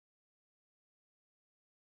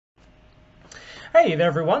Hey there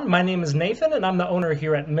everyone, my name is Nathan and I'm the owner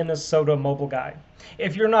here at Minnesota Mobile Guy.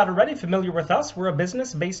 If you're not already familiar with us, we're a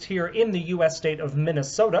business based here in the US state of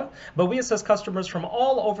Minnesota, but we assist customers from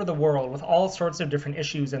all over the world with all sorts of different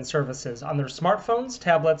issues and services on their smartphones,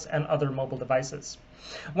 tablets, and other mobile devices.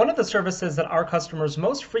 One of the services that our customers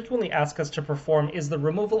most frequently ask us to perform is the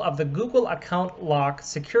removal of the Google Account Lock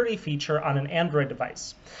security feature on an Android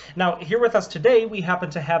device. Now, here with us today, we happen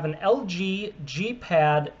to have an LG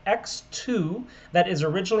G-Pad X2 that is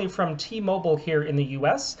originally from T-Mobile here in the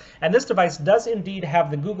US, and this device does indeed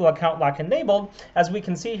have the Google Account Lock enabled. As we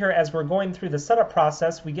can see here, as we're going through the setup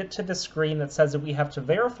process, we get to the screen that says that we have to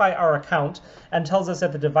verify our account and tells us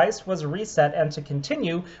that the device was reset, and to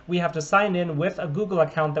continue, we have to sign in with a Google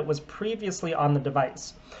account that was previously on the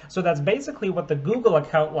device. So that's basically what the Google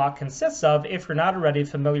Account Lock consists of if you're not already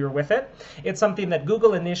familiar with it. It's something that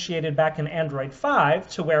Google initiated back in Android 5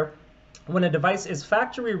 to where when a device is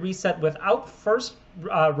factory reset without first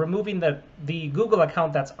removing the Google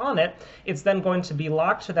account that's on it, it's then going to be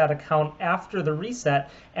locked to that account after the reset,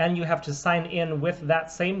 and you have to sign in with that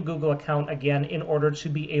same Google account again in order to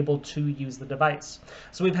be able to use the device.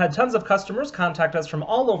 So we've had tons of customers contact us from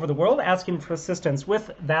all over the world asking for assistance with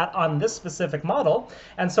that on this specific model,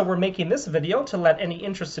 and so we're making this video to let any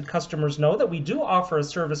interested customers know that we do offer a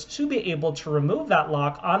service to be able to remove that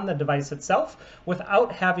lock on the device itself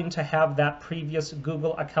without having to have that previous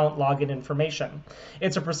Google account login information.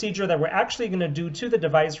 It's a procedure that we're actually going to do to the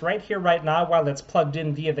device right here, right now, while it's plugged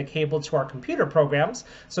in via the cable to our computer programs,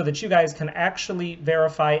 so that you guys can actually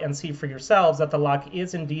verify and see for yourselves that the lock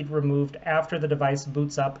is indeed removed after the device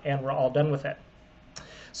boots up and we're all done with it.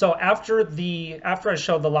 So after I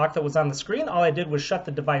showed the lock that was on the screen, all I did was shut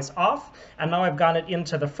the device off, and now I've got it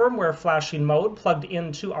into the firmware flashing mode plugged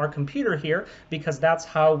into our computer here, because that's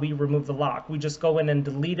how we remove the lock. We just go in and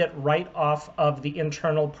delete it right off of the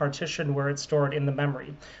internal partition where it's stored in the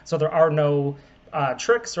memory. So there are no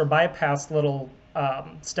tricks or bypass little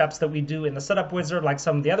steps that we do in the setup wizard like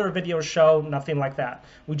some of the other videos show, nothing like that.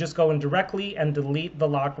 We just go in directly and delete the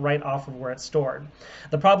lock right off of where it's stored.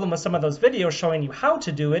 The problem with some of those videos showing you how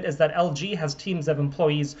to do it is that LG has teams of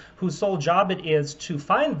employees whose sole job it is to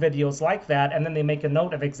find videos like that, and then they make a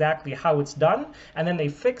note of exactly how it's done, and then they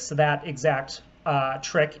fix that exact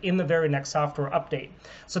trick in the very next software update.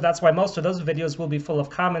 So that's why most of those videos will be full of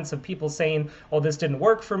comments of people saying, oh, this didn't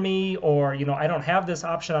work for me, or, you know, I don't have this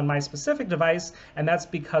option on my specific device, and that's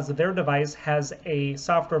because their device has a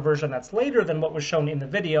software version that's later than what was shown in the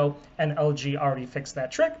video, and LG already fixed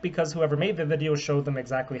that trick because whoever made the video showed them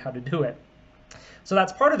exactly how to do it. So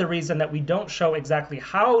that's part of the reason that we don't show exactly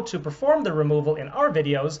how to perform the removal in our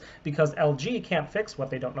videos, because LG can't fix what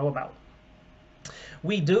they don't know about.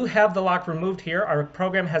 We do have the lock removed here. Our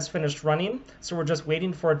program has finished running, so we're just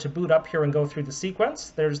waiting for it to boot up here and go through the sequence.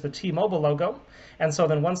 There's the T-Mobile logo. And so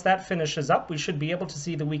then once that finishes up, we should be able to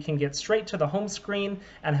see that we can get straight to the home screen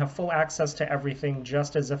and have full access to everything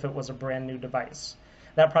just as if it was a brand new device.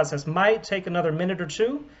 That process might take another minute or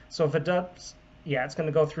two. So if it does, yeah, it's going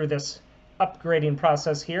to go through this upgrading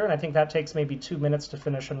process here, and I think that takes maybe 2 minutes to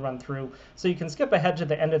finish and run through. So you can skip ahead to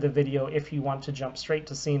the end of the video if you want to jump straight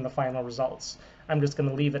to seeing the final results. I'm just going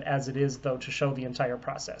to leave it as it is, though, to show the entire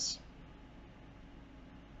process.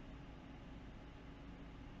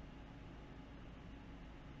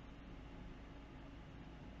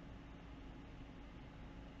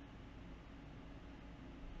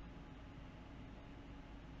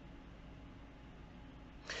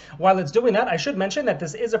 While it's doing that, I should mention that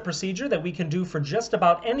this is a procedure that we can do for just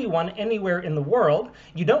about anyone, anywhere in the world.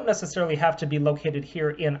 You don't necessarily have to be located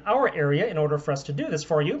here in our area in order for us to do this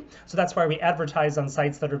for you. So that's why we advertise on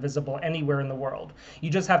sites that are visible anywhere in the world.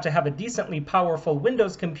 You just have to have a decently powerful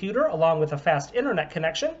Windows computer along with a fast internet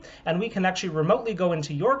connection, and we can actually remotely go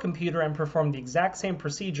into your computer and perform the exact same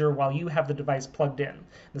procedure while you have the device plugged in.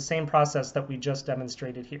 The same process that we just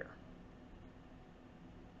demonstrated here.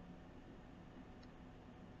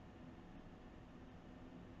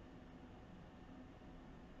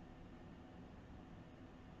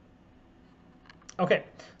 Okay,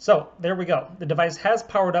 so there we go. The device has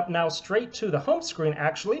powered up now straight to the home screen,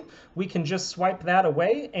 actually. We can just swipe that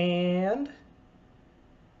away, and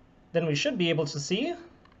then we should be able to see,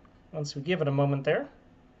 once we give it a moment there.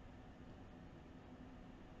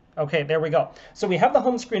 Okay, there we go. So we have the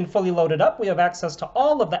home screen fully loaded up. We have access to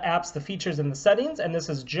all of the apps, the features, and the settings, and this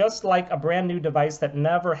is just like a brand new device that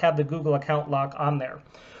never had the Google account lock on there.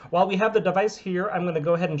 While we have the device here, I'm going to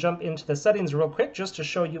go ahead and jump into the settings real quick just to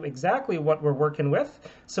show you exactly what we're working with.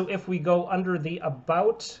 So if we go under the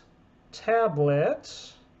About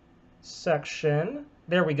Tablet section,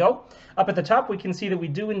 There we go. Up at the top, we can see that we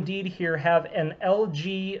do indeed here have an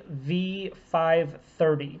LG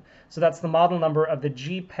V530. So that's the model number of the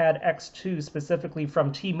G-Pad X2 specifically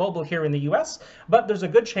from T-Mobile here in the US, but there's a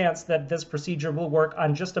good chance that this procedure will work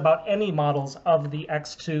on just about any models of the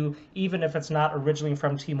X2, even if it's not originally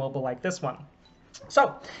from T-Mobile like this one.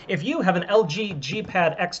 So, if you have an LG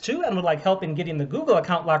G-Pad X2 and would like help in getting the Google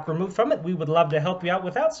account lock removed from it, we would love to help you out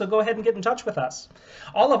with that, so go ahead and get in touch with us.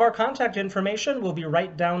 All of our contact information will be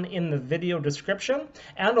right down in the video description,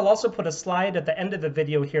 and I'll also put a slide at the end of the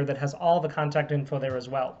video here that has all the contact info there as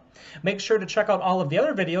well. Make sure to check out all of the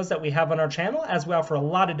other videos that we have on our channel, as we offer a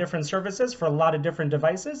lot of different services for a lot of different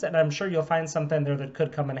devices, and I'm sure you'll find something there that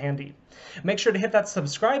could come in handy. Make sure to hit that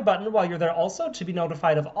subscribe button while you're there also to be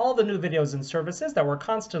notified of all the new videos and services that we're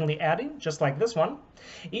constantly adding, just like this one.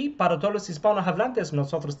 Y para todos los hispanohablantes,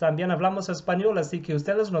 nosotros también hablamos español, así que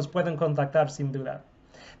ustedes nos pueden contactar sin duda.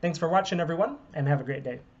 Thanks for watching, everyone, and have a great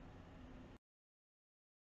day.